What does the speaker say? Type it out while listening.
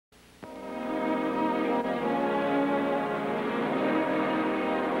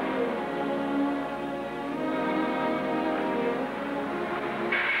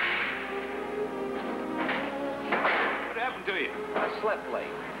slept late.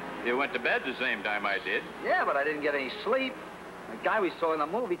 You went to bed the same time I did. Yeah, but I didn't get any sleep. The guy we saw in the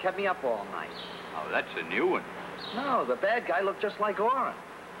movie kept me up all night. Oh, that's a new one. No, the bad guy looked just like Orrin.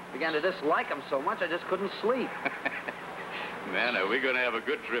 Began to dislike him so much I just couldn't sleep. Man, are we going to have a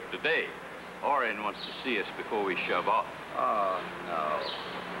good trip today? Orrin wants to see us before we shove off. Oh, no.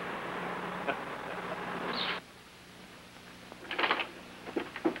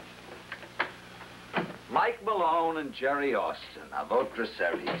 Mike Malone and Jerry Austin, a votre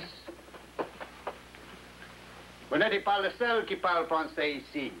service. Vous n'êtes pas le seul qui parle français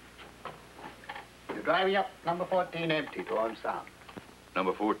ici. You're driving up number 14 empty to Old Sound.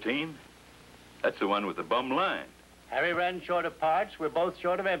 Number 14? That's the one with the bum line. Harry ran short of parts. We're both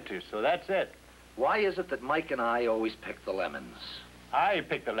short of empties, so that's it. Why is it that Mike and I always pick the lemons? I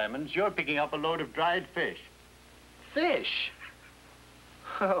pick the lemons. You're picking up a load of dried fish. Fish?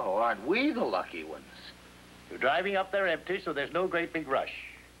 Oh, aren't we the lucky ones? You're driving up there empty, so there's no great big rush.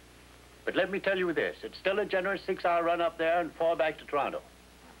 But let me tell you this. It's still a generous 6-hour run up there and 4 back to Toronto.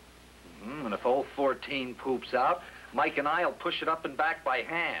 And if old 14 poops out, Mike and I'll push it up and back by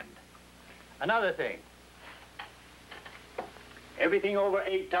hand. Another thing. Everything over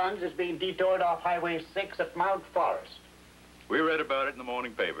 8 tons is being detoured off Highway 6 at Mount Forest. We read about it in the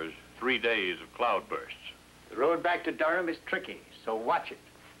morning papers. 3 days of cloudbursts. The road back to Durham is tricky, so watch it.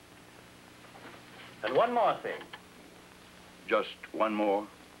 And one more thing. Just one more?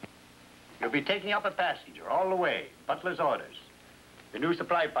 You'll be taking up a passenger all the way. Butler's orders. The new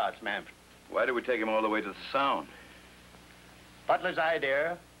supply parts, Manfred. Why do we take him all the way to the Sound? Butler's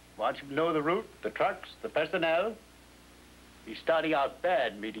idea. Wants him to know the route, the trucks, the personnel. He's starting out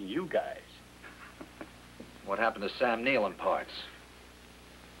bad meeting you guys. What happened to Sam Neill in parts?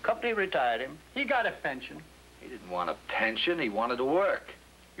 Company retired him. He got a pension. He didn't want a pension. He wanted to work.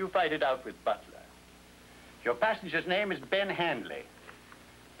 You fight it out with Butler. Your passenger's name is Ben Handley.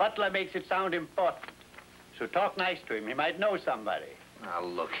 Butler makes it sound important. So talk nice to him. He might know somebody. Now,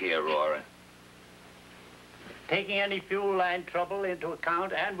 look here, Orrin. Taking any fuel line trouble into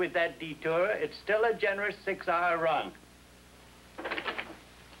account and with that detour, it's still a generous 6-hour run.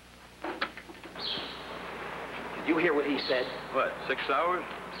 Did you hear what he said? What, 6 hours?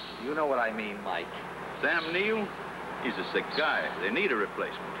 You know what I mean, Mike. Sam Neill? He's a sick guy. They need a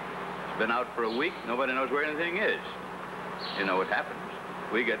replacement. He's been out for a week. Nobody knows where anything is. You know what happens?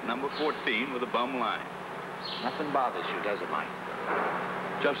 We get number 14 with a bum line. Nothing bothers you, does it, Mike?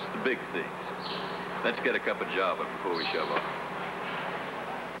 Just the big things. Let's get a cup of Java before we shove off.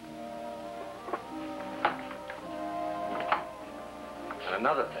 And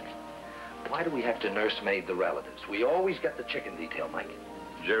another thing. Why do we have to nursemaid the relatives? We always get the chicken detail, Mike.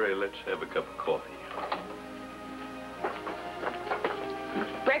 Jerry, let's have a cup of coffee.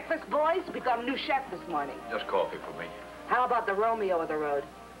 Breakfast, boys? We got a new chef this morning. Just coffee for me. How about the Romeo of the road?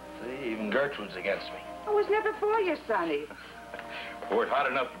 See, even Gertrude's against me. I was never for you, Sonny. Pour it hot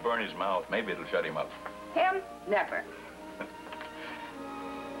enough to burn his mouth. Maybe it'll shut him up. Him? Never.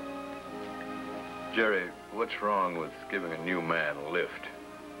 Jerry, what's wrong with giving a new man a lift?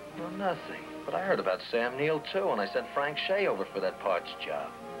 Well, nothing. But I heard about Sam Neill, too, and I sent Frank Shea over for that parts job.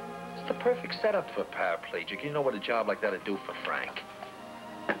 It's the perfect setup for a paraplegic. You know what a job like that would do for Frank.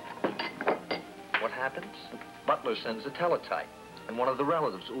 What happens? Butler sends a teletype, and one of the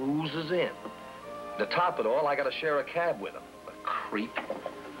relatives oozes in. To top it all, I got to share a cab with him. The creep.